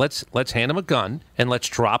 Let's hand him a gun and let's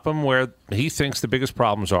drop him where he thinks the biggest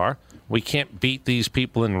problems are. We can't beat these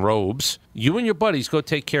people in robes. You and your buddies go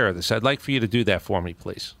take care of this. I'd like for you to do that for me,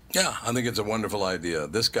 please. Yeah, I think it's a wonderful idea.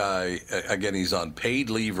 This guy, again, he's on paid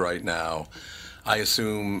leave right now. I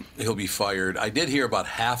assume he'll be fired. I did hear about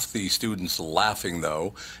half the students laughing,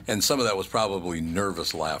 though, and some of that was probably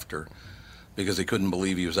nervous laughter because they couldn't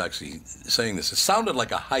believe he was actually saying this. It sounded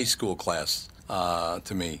like a high school class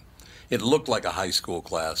to me. It looked like a high school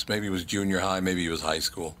class. Maybe it was junior high, maybe it was high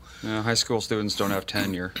school. Yeah, high school students don't have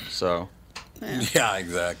tenure, so... Yeah,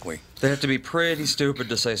 exactly. They have to be pretty stupid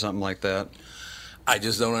to say something like that. I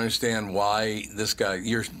just don't understand why this guy.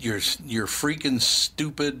 You're freaking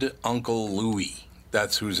stupid Uncle Louie.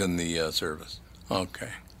 That's who's in the service. Okay.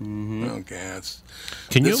 Mm-hmm. Okay.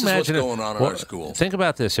 Can you imagine imagine what's going on in our school? Think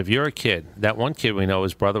about this. If you're a kid, that one kid we know,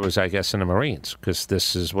 his brother was, I guess, in the Marines, because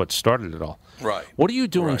this is what started it all. Right. What are you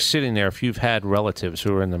doing sitting there if you've had relatives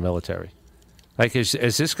who are in the military? Like, as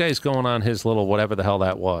this guy's going on his little whatever the hell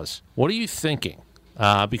that was, what are you thinking?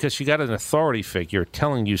 Because you got an authority figure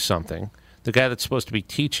telling you something, the guy that's supposed to be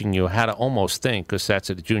teaching you how to almost think, because that's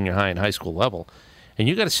at the junior high and high school level, and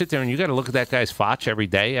you got to sit there and you got to look at that guy's fotch every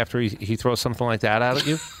day after he throws something like that out at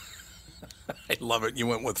you? I love it. You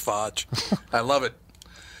went with fotch. I love it.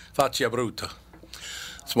 Faccia bruta.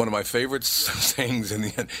 It's one of my favorite sayings in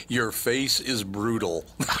the end. Your face is brutal.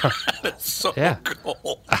 That's so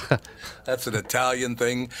cool. That's an Italian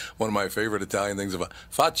thing. One of my favorite Italian things about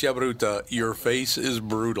faccia bruta. Your face is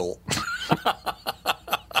brutal.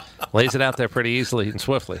 Lays it out there pretty easily and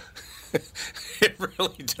swiftly. It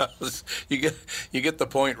really does. You get the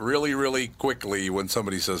point really, really quickly when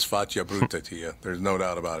somebody says faccia bruta to you. There's no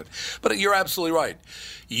doubt about it. But you're absolutely right.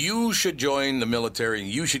 You should join the military, and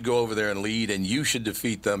you should go over there and lead, and you should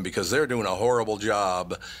defeat them because they're doing a horrible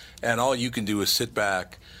job, and all you can do is sit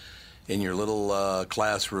back in your little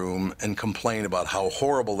classroom and complain about how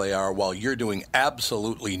horrible they are while you're doing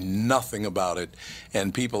absolutely nothing about it,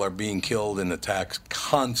 and people are being killed in attacks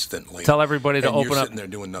constantly. Tell everybody to open up. Sitting there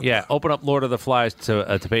doing nothing. Yeah, open up Lord of the Flies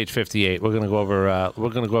to page 58. We're going to go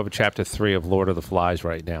over chapter 3 of Lord of the Flies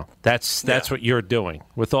right now. That's what you're doing.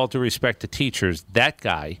 With all due respect to teachers, that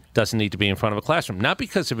guy doesn't need to be in front of a classroom, not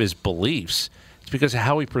because of his beliefs, it's because of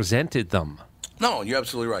how he presented them. No, you're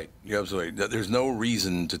absolutely right. You're absolutely right. There's no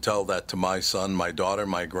reason to tell that to my son, my daughter,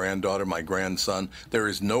 my granddaughter, my grandson. There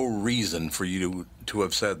is no reason for you to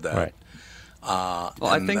have said that. Right.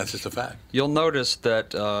 I think that's just a fact. You'll notice that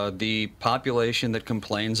the population that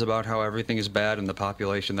complains about how everything is bad and the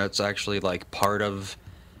population that's actually like part of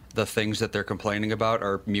the things that they're complaining about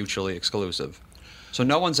are mutually exclusive. So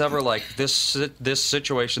no one's ever like, this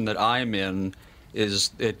situation that I'm in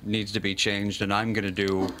it needs to be changed, and I'm going to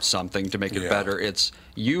do something to make it better. It's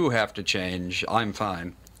you have to change. I'm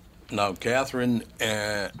fine. Now, Catherine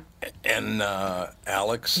and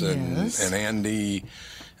Alex and Andy.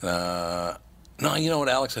 No, you know what,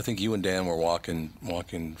 Alex? I think you and Dan were walking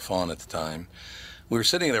Fawn at the time. We were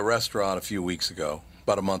sitting at a restaurant a few weeks ago,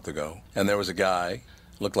 about a month ago, and there was a guy,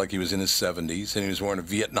 looked like he was in his 70s, and he was wearing a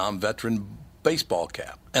Vietnam veteran baseball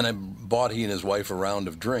cap. And I bought he and his wife a round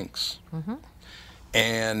of drinks. Mm-hmm.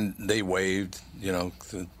 And they waved,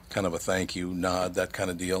 kind of a thank you, nod, that kind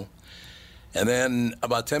of deal. And then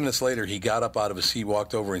about 10 minutes later, he got up out of his seat,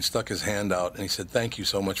 walked over, and stuck his hand out, and he said, "Thank you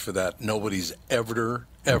so much for that. Nobody's ever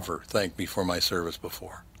thanked me for my service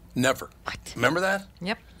before. Never." What? Remember that?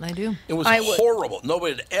 Yep, I do. It was horrible.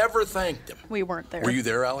 Nobody had ever thanked him. We weren't there. Were you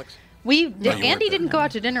there, Alex? Andy didn't go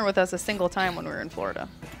out to dinner with us a single time when we were in Florida.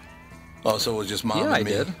 Oh, so it was just Mom and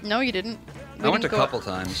me? Yeah, I did. No, you didn't. I went a couple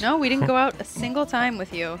times. No, we didn't go out a single time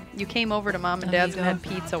with you. You came over to Mom and Dad's and had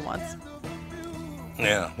pizza once.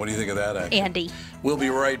 Yeah, what do you think of that, actually? Andy. We'll be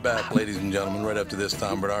right back, ladies and gentlemen, right after this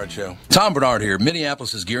Tom Bernard Show. Tom Bernard here.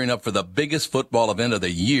 Minneapolis is gearing up for the biggest football event of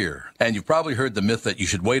the year. And you've probably heard the myth that you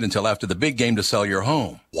should wait until after the big game to sell your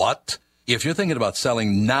home. What? If you're thinking about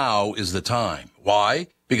selling, now is the time. Why?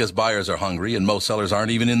 Because buyers are hungry and most sellers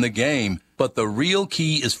aren't even in the game. But the real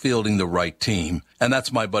key is fielding the right team. And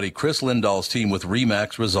that's my buddy Chris Lindahl's team with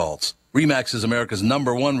RE/MAX Results. RE/MAX is America's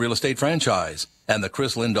 #1 real estate franchise. And the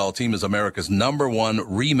Chris Lindahl team is America's #1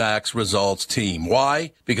 RE/MAX Results team.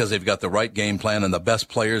 Why? Because they've got the right game plan and the best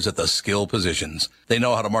players at the skill positions. They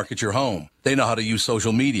know how to market your home. They know how to use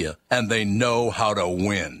social media. And they know how to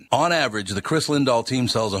win. On average, the Chris Lindahl team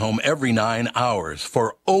sells a home every 9 hours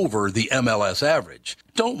for over the MLS average.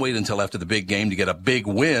 Don't wait until after the big game to get a big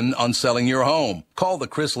win on selling your home. Call the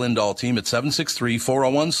Chris Lindahl team at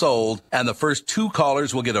 763-401-SOLD, and the first 2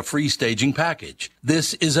 callers will get a free staging package.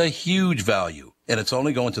 This is a huge value, and it's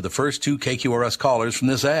only going to the first 2 KQRS callers from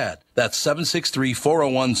this ad. That's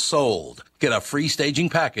 763-401-SOLD. Get a free staging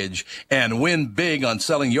package and win big on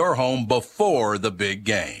selling your home before the big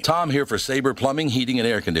game. Tom here for Sabre Plumbing, Heating, and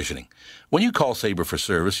Air Conditioning. When you call Sabre for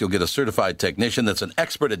service, you'll get a certified technician that's an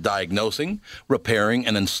expert at diagnosing, repairing,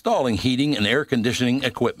 and installing heating and air conditioning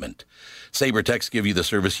equipment. Sabre Techs give you the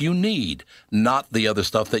service you need, not the other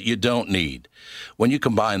stuff that you don't need. When you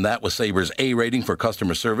combine that with Sabre's A rating for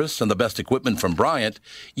customer service and the best equipment from Bryant,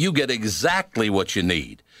 you get exactly what you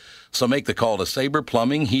need. So make the call to Sabre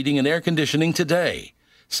Plumbing, Heating, and Air Conditioning today.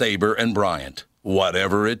 Sabre and Bryant,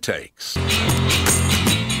 whatever it takes.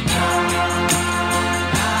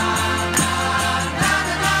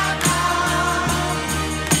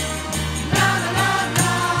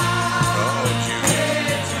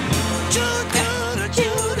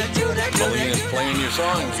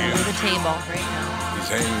 song? Under the table right now. He's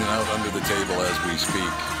hanging out under the table as we speak.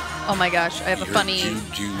 Oh my gosh, I have a funny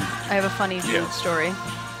Yeah. Jude story.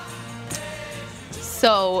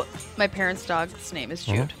 So, my parents' dog's name is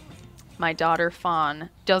Jude. My daughter, Fawn,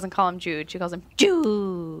 doesn't call him Jude. She calls him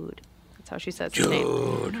Jude. That's how she says his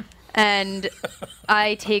name. And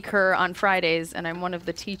I take her on Fridays, and I'm one of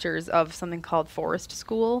the teachers of something called Forest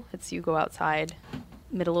School. It's you go outside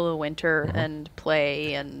middle of the winter and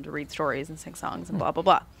play and read stories and sing songs and blah, blah,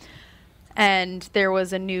 blah. And there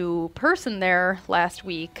was a new person there last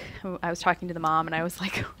week. I was talking to the mom, and I was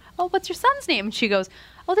like, oh, what's your son's name? And she goes,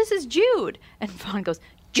 oh, this is Jude. And Fawn goes,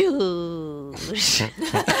 Jude.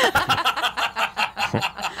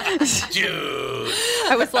 Jude.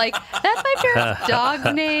 I was like, that's my parents'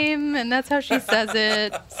 dog's name, and that's how she says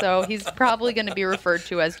it. So he's probably going to be referred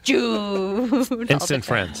to as Jude. Instant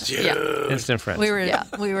friends. Yeah. Instant friends. We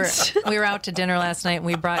were out to dinner last night, and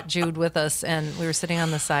we brought Jude with us, and we were sitting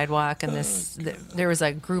on the sidewalk, and there was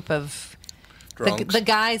a group of the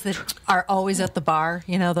guys that are always at the bar.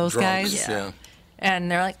 You know those Drunks, guys. Yeah.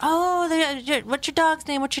 And they're like, "Oh, what's your dog's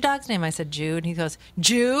name? What's your dog's name?" I said, "Jude." He goes,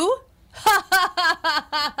 "Jew."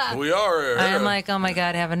 We are. I'm like, oh my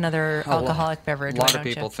God, have another alcoholic beverage. A lot of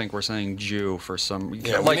people think we're saying Jew for some.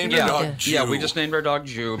 Yeah, we named our dog Jew. Yeah, we just named our dog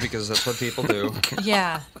Jew because that's what people do.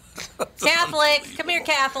 Yeah. Catholic. Come here,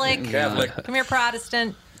 Catholic. Catholic. Come here,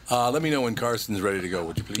 Protestant. Let me know when Carson's ready to go,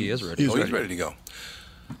 would you please? He is ready. He's ready to go.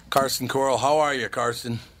 Carson Coral, how are you,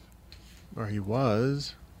 Carson? Or he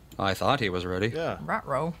was. I thought he was ready. Yeah.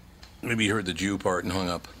 Ruh-roh. Maybe you heard the Jew part and hung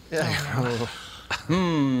up. Yeah.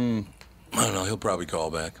 I don't know. He'll probably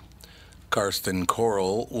call back. Karsten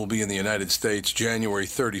Coral will be in the United States January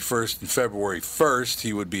 31st and February 1st.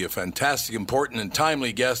 He would be a fantastic, important, and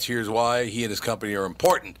timely guest. Here's why. He and his company are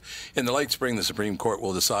important. In the late spring, the Supreme Court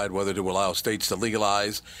will decide whether to allow states to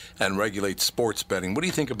legalize and regulate sports betting. What do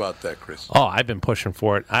you think about that, Chris? Oh, I've been pushing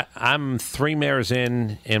for it. I'm 3 mayors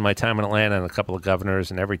in my time in Atlanta and a couple of governors,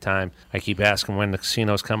 and every time I keep asking when the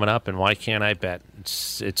casino's coming up and why can't I bet?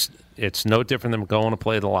 It's no different than going to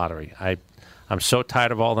play the lottery. I'm so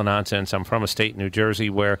tired of all the nonsense. I'm from a state, New Jersey,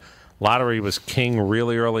 where lottery was king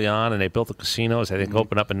really early on, and they built the casinos. I think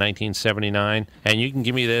opened up in 1979. And you can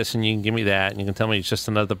give me this and you can give me that, and you can tell me it's just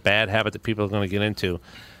another bad habit that people are going to get into.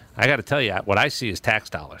 I got to tell you, what I see is tax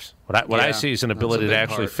dollars. What I see is an ability to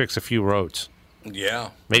actually fix a few roads.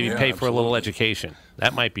 Yeah. Maybe pay for a little education.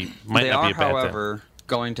 That might not be a bad thing. However,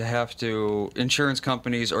 insurance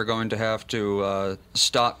companies are going to have to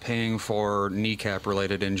stop paying for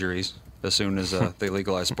kneecap-related injuries as soon as they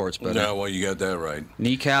legalize sports betting. No, well, you got that right.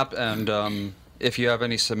 Kneecap, and if you have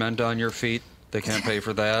any cement on your feet, they can't pay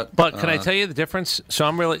for that. But can I tell you the difference? So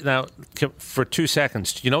I'm really, now, for 2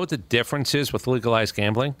 seconds, do you know what the difference is with legalized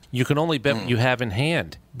gambling? You can only bet what you have in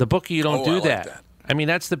hand. The bookie, you don't do that. Like that. I mean,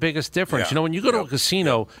 that's the biggest difference. Yeah. You know, when you go to a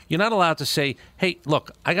casino, you're not allowed to say, hey,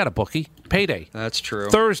 look, I got a bookie, payday. That's true.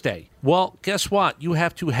 Thursday. Well, guess what? You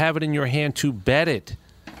have to have it in your hand to bet it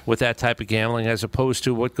with that type of gambling, as opposed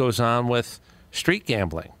to what goes on with street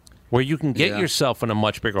gambling, where you can get yourself in a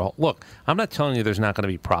much bigger hole. Look, I'm not telling you there's not going to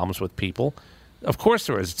be problems with people. Of course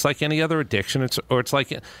there is. It's like any other addiction. It's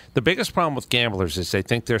like the biggest problem with gamblers is they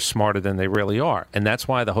think they're smarter than they really are, and that's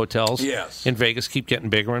why the hotels in Vegas keep getting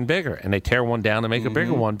bigger and bigger, and they tear one down and make a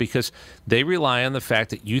bigger one because they rely on the fact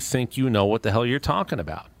that you think you know what the hell you're talking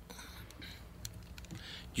about.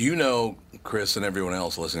 You know, Chris, and everyone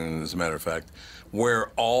else listening, as a matter of fact, where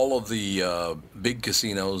all of the big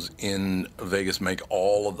casinos in Vegas make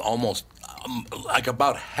almost like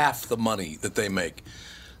about half the money that they make.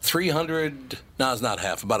 300, no, it's not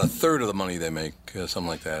half, about a third of the money they make, something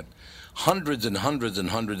like that. Hundreds and hundreds and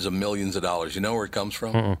hundreds of millions of dollars. You know where it comes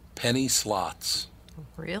from? Penny slots.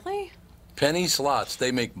 Really? Penny slots.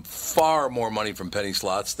 They make far more money from penny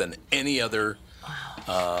slots than any other,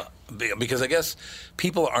 because I guess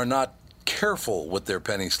people are not careful with their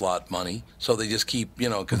penny slot money, so they just keep,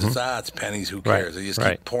 because it's pennies, who cares? They just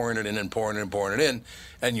keep pouring it in and pouring it and pouring it in,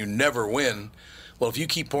 and you never win. Well, if you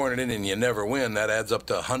keep pouring it in and you never win, that adds up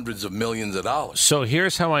to hundreds of millions of dollars. So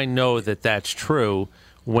here's how I know that that's true.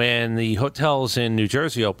 When the hotels in New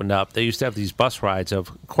Jersey opened up, they used to have these bus rides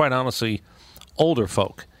of, quite honestly, older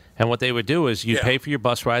folk. And what they would do is you'd pay for your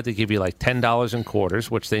bus ride. They give you like $10 in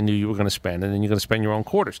quarters, which they knew you were going to spend, and then you're going to spend your own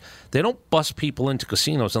quarters. They don't bus people into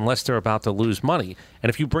casinos unless they're about to lose money.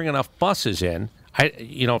 And if you bring enough buses in,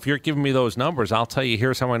 if you're giving me those numbers, I'll tell you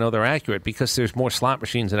here's how I know they're accurate, because there's more slot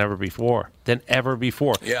machines than ever before.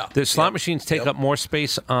 Yeah. The slot machines take up more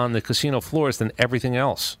space on the casino floors than everything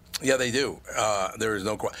else. Yeah, they do. There is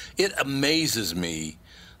no question. It amazes me,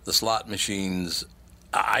 the slot machines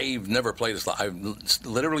I've never played a slot. I've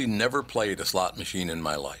literally never played a slot machine in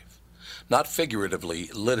my life. Not figuratively,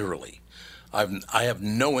 literally. I have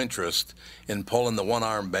no interest in pulling the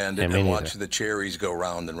one-arm bandit and watching the cherries go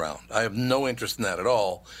round and round. I have no interest in that at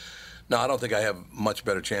all. Now, I don't think I have much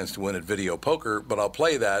better chance to win at video poker, but I'll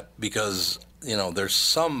play that because,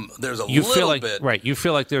 there's a little bit. Right, you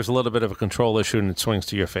feel like there's a little bit of a control issue and it swings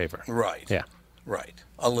to your favor. Right. Yeah. Right.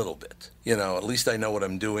 A little bit. At least I know what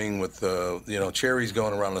I'm doing with cherries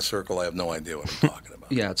going around in a circle. I have no idea what I'm talking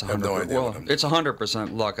about. Yeah, it's 100%. No idea it's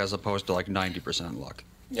 100% luck as opposed to like 90% luck.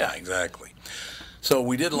 Yeah, exactly. So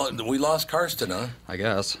we lost Karsten, huh? I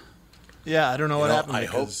guess. Yeah, I don't know what happened. I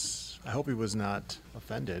hope he was not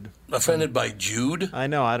offended. Offended by Jude? I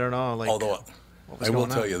know. I don't know. Although I will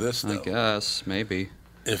tell you this, though. I guess maybe.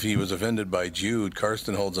 If he was offended by Jude,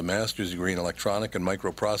 Karsten holds a master's degree in electronic and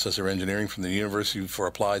microprocessor engineering from the University for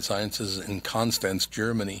Applied Sciences in Konstanz,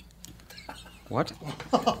 Germany. What?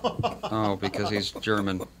 Oh, because he's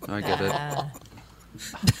German. I get it.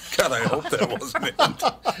 God, I hope that wasn't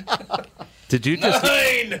it. Did you just...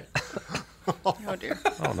 9! Oh, dear.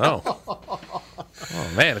 Oh, no.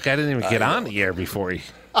 Oh, man, the guy didn't even get on the air before he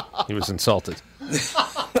was insulted.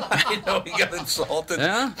 I know, he got insulted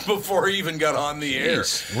before he even got on the air.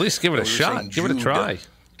 At least give it a shot. Give it a try.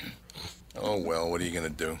 Oh, well, what are you going to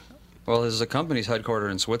do? Well, his company's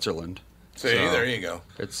headquartered in Switzerland. See, there you go.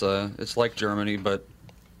 It's like Germany, but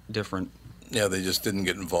different. Yeah, they just didn't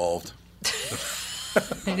get involved.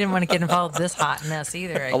 They didn't want to get involved in this hot mess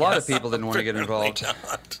either, I guess. A lot of people didn't want to get involved.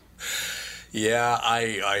 Not. Yeah,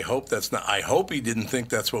 I hope that's not. I hope he didn't think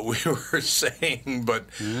that's what we were saying, but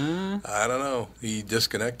I don't know. He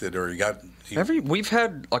disconnected, or he got. We've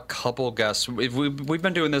had a couple guests. We've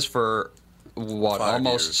been doing this for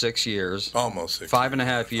almost 6 years. Almost 6.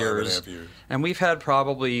 5.5 years. And we've had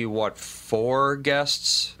probably 4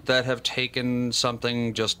 guests that have taken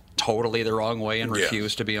something just totally the wrong way and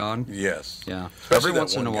refused to be on. Yes. Yeah. Especially every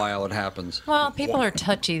once in a while it happens. Well, people are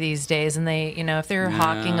touchy these days, and they, if they're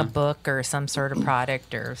hawking a book or some sort of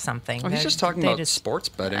product or something. Well, he's just talking about sports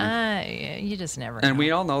betting. You just never know. And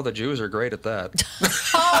we all know the Jews are great at that.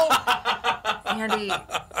 Andy.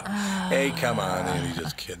 Hey, come on, Andy.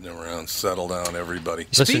 Just kidding around. Settle down, everybody.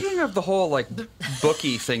 Speaking of the whole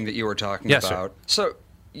bookie thing that you were talking about, so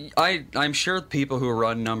I'm sure people who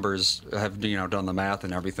run numbers have done the math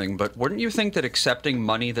and everything, but wouldn't you think that accepting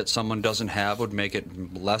money that someone doesn't have would make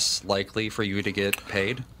it less likely for you to get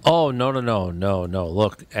paid? Oh, no.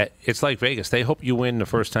 Look, it's like Vegas. They hope you win the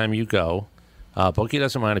first time you go. Bookie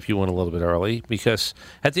doesn't mind if you win a little bit early, because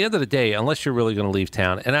at the end of the day, unless you're really going to leave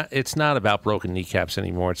town, and it's not about broken kneecaps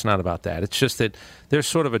anymore. It's not about that. It's just that there's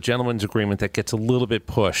sort of a gentleman's agreement that gets a little bit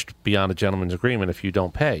pushed beyond a gentleman's agreement if you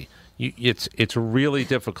don't pay. It's really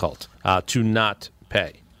difficult to not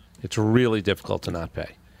pay. It's really difficult to not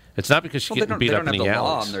pay. It's not because you're getting beat up in the alleys. They don't have the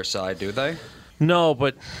law on their side, do they? No,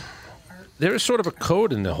 but there is sort of a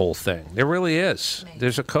code in the whole thing. There really is.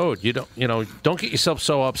 There's a code. You don't get yourself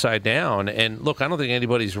so upside down. And look, I don't think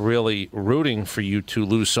anybody's really rooting for you to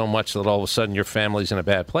lose so much that all of a sudden your family's in a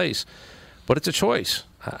bad place. But it's a choice.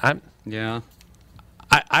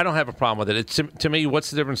 I don't have a problem with it. To me, what's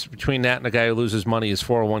the difference between that and a guy who loses money his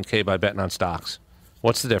 401k by betting on stocks?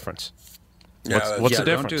 What's the difference? What's the difference?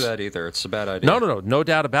 Don't do that either. It's a bad idea. No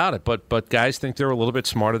doubt about it. But guys think they're a little bit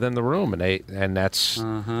smarter than the room, and that's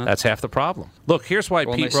half the problem. Look, here's why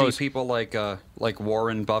Pete Rose. See people like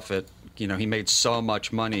Warren Buffett. He made so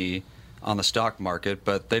much money on the stock market,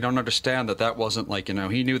 but they don't understand that wasn't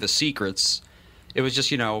he knew the secrets. It was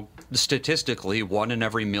just statistically 1 in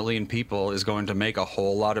every million people is going to make a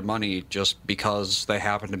whole lot of money just because they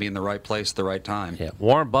happen to be in the right place at the right time. Yeah,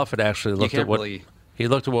 Warren Buffett actually looked at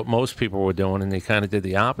what most people were doing, and they kind of did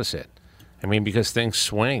the opposite. I mean, because things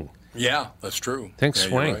swing. Yeah, that's true. Things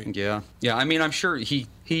swing. Right. Yeah. I mean, I'm sure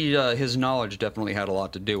his knowledge definitely had a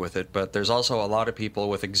lot to do with it, but there's also a lot of people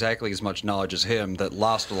with exactly as much knowledge as him that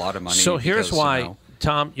lost a lot of money. So here's why.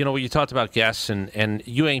 Tom, you talked about guests, and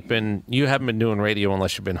you haven't been doing radio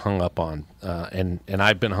unless you've been hung up on, and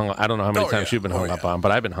I've been hung up. I don't know how many times you've been hung up on,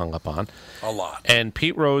 but I've been hung up on a lot. And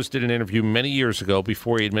Pete Rose did an interview many years ago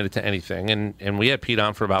before he admitted to anything, and we had Pete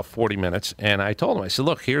on for about 40 minutes, and I told him, I said,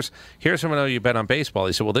 look, here's how I know you bet on baseball.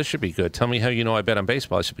 He said, well, this should be good. Tell me how you know I bet on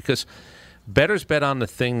baseball. I said, because bettors bet on the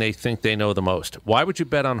thing they think they know the most. Why would you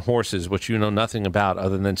bet on horses, which you know nothing about,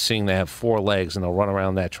 other than seeing they have 4 legs and they'll run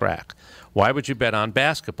around that track? Why would you bet on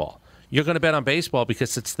basketball? You're going to bet on baseball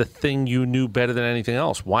because it's the thing you knew better than anything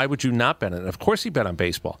else. Why would you not bet on it? Of course he bet on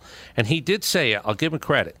baseball. And he did say, I'll give him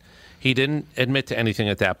credit, he didn't admit to anything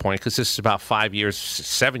at that point, because this is about 7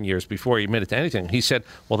 years before he admitted to anything. He said,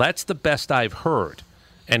 well, that's the best I've heard.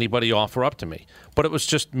 anybody offer up to me. But it was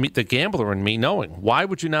just me, the gambler in me, knowing. Why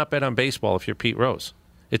would you not bet on baseball if you're Pete Rose?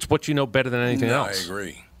 It's what you know better than anything else. I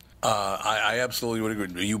agree. I absolutely would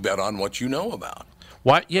agree. You bet on what you know about.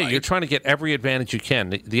 Why? Yeah, right? You're trying to get every advantage you can.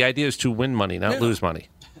 The idea is to win money, not lose money.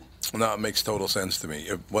 No, it makes total sense to me.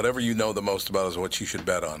 Whatever you know the most about is what you should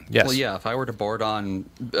bet on. Yes. Well, yeah, if I were to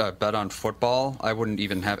bet on football, I wouldn't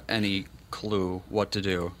even have any clue what to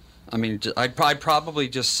do. I mean, I'd probably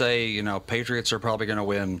just say, Patriots are probably going to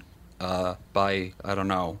win by, I don't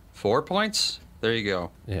know, 4 points? There you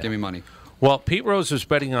go. Yeah. Give me money. Well, Pete Rose was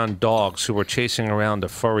betting on dogs who were chasing around a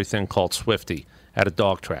furry thing called Swifty at a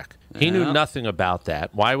dog track. He knew nothing about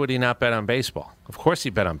that. Why would he not bet on baseball? Of course he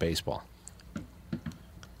bet on baseball.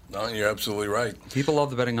 No, you're absolutely right. People love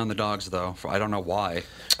the betting on the dogs, though. I don't know why.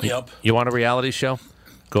 Yep. You want a reality show?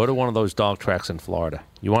 Go to one of those dog tracks in Florida.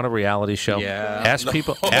 You want a reality show? Yeah. Ask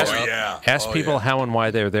people. Ask people how and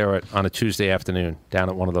why they're there on a Tuesday afternoon down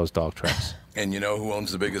at one of those dog tracks. And you know who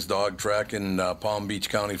owns the biggest dog track in Palm Beach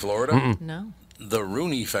County, Florida? No. The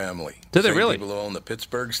Rooney family. Do they really? People who own the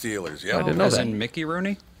Pittsburgh Steelers. Yeah. I didn't know that. As in Mickey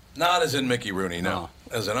Rooney? Not as in Mickey Rooney, no.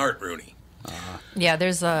 As in Art Rooney. Yeah,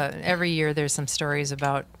 there's every year there's some stories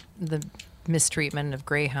about the mistreatment of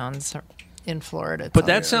greyhounds in Florida. But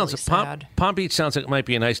that sounds really Palm Beach sounds like it might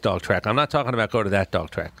be a nice dog track. I'm not talking about go to that dog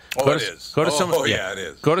track. It is. Go to some. It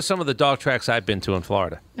is. Go to some of the dog tracks I've been to in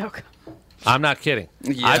Florida. Okay. I'm not kidding.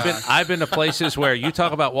 Yeah. I've been to places where you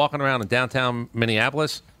talk about walking around in downtown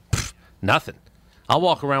Minneapolis. Nothing. I'll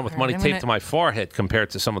walk around with money taped to my forehead compared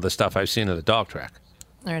to some of the stuff I've seen at a dog track.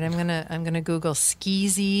 All right, I'm gonna Google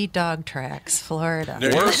Skeezy Dog Tracks, Florida.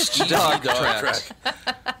 Worst dog track.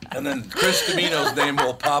 And then Chris Camino's name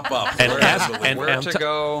will pop up. And where to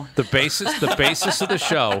go. The basis of the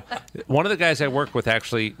show. One of the guys I work with,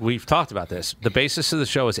 actually, we've talked about this. The basis of the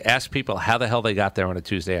show is ask people how the hell they got there on a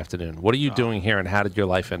Tuesday afternoon. What are you doing here, and how did your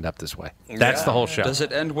life end up this way? That's the whole show. Does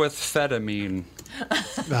it end with fetamine?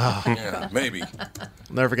 Yeah, maybe. I'll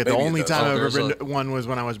never forget. The only time I've ever been to one was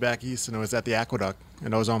when I was back east, and it was at the Aqueduct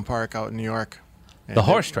in Ozone Park out in New York. And the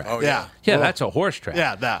horse track. Oh, yeah. Yeah, that's a horse track.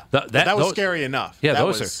 Yeah, that was scary enough. Yeah,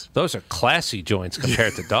 those are classy joints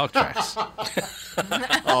compared to dog tracks.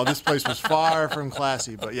 Oh, this place was far from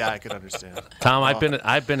classy, but yeah, I could understand. Tom,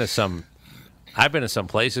 I've been to some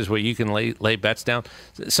places where you can lay bets down.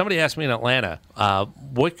 Somebody asked me in Atlanta,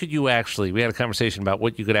 what could you actually? We had a conversation about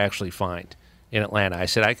what you could actually find in Atlanta. I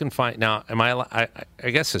said I can find. Now, I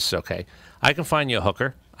guess this is okay. I can find you a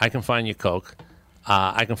hooker. I can find you coke.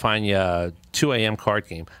 I can find you a 2 a.m. card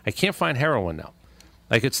game. I can't find heroin, though.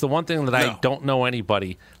 Like, it's the one thing that I don't know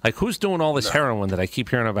anybody. Like, who's doing all this heroin that I keep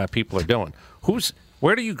hearing about people are doing?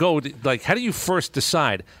 Where do you go? How do you first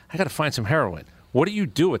decide, I got to find some heroin? What do you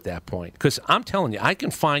do at that point? Because I'm telling you, I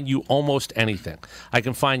can find you almost anything. I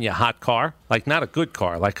can find you a hot car, like not a good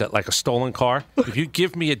car, like a stolen car. If you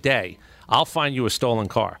give me a day, I'll find you a stolen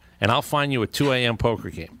car, and I'll find you a 2 a.m.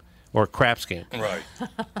 poker game. Or a craps game. Right.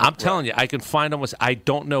 I'm telling you, I can find almost. I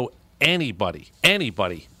don't know anybody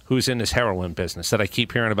who's in this heroin business that I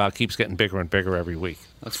keep hearing about keeps getting bigger and bigger every week.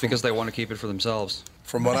 That's because they want to keep it for themselves.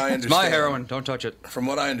 From what I understand, it's my heroin. Don't touch it. From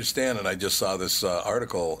what I understand, and I just saw this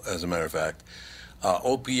article, as a matter of fact,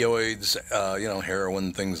 opioids,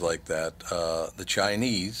 heroin, things like that. The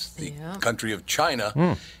Chinese, the country of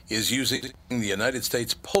China, is using the United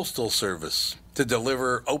States Postal Service to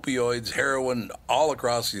deliver opioids, heroin, all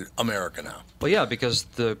across America now. Well, yeah, because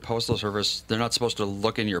the Postal Service, they're not supposed to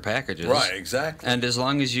look in your packages. Right, exactly. And as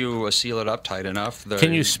long as you seal it up tight enough,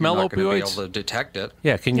 can you smell not opioids? Going to be able to detect it.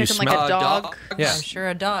 Yeah, can you smell like a dog? Yeah. I'm sure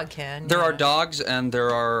a dog can. There are dogs, and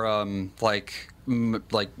there are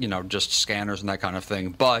just scanners and that kind of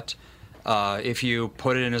thing. But if you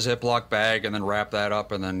put it in a Ziploc bag and then wrap that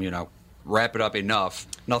up and then wrap it up enough,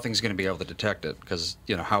 nothing's going to be able to detect it because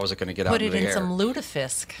how is it going to get out into the air? Put it in some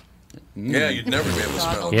lutefisk. Yeah, you'd never be able to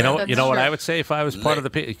smell it. You know what I would say if I was part of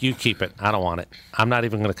the you keep it. I don't want it. I'm not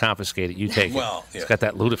even going to confiscate it. You take it. It's got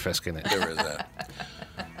that lutefisk in it. There is that.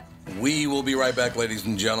 We will be right back, ladies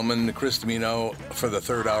and gentlemen. Chris Domino for the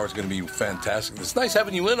third hour is going to be fantastic. It's nice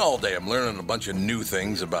having you in all day. I'm learning a bunch of new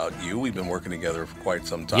things about you. We've been working together for quite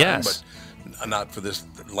some time, but not for this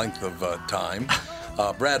length of time.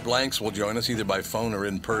 Brad Blanks will join us either by phone or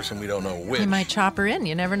in person. We don't know which. He might chop her in.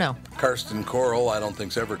 You never know. Karsten Coral, I don't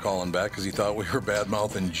think's ever calling back because he thought we were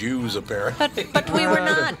bad-mouthing Jews, apparently. But we were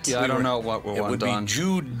not. Yeah, I don't know what we want done. It would be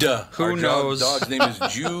Judah. Who knows? Our dog's name is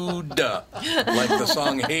Judah, like the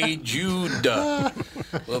song Hey Judah.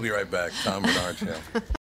 We'll be right back. Tom Bernard Show.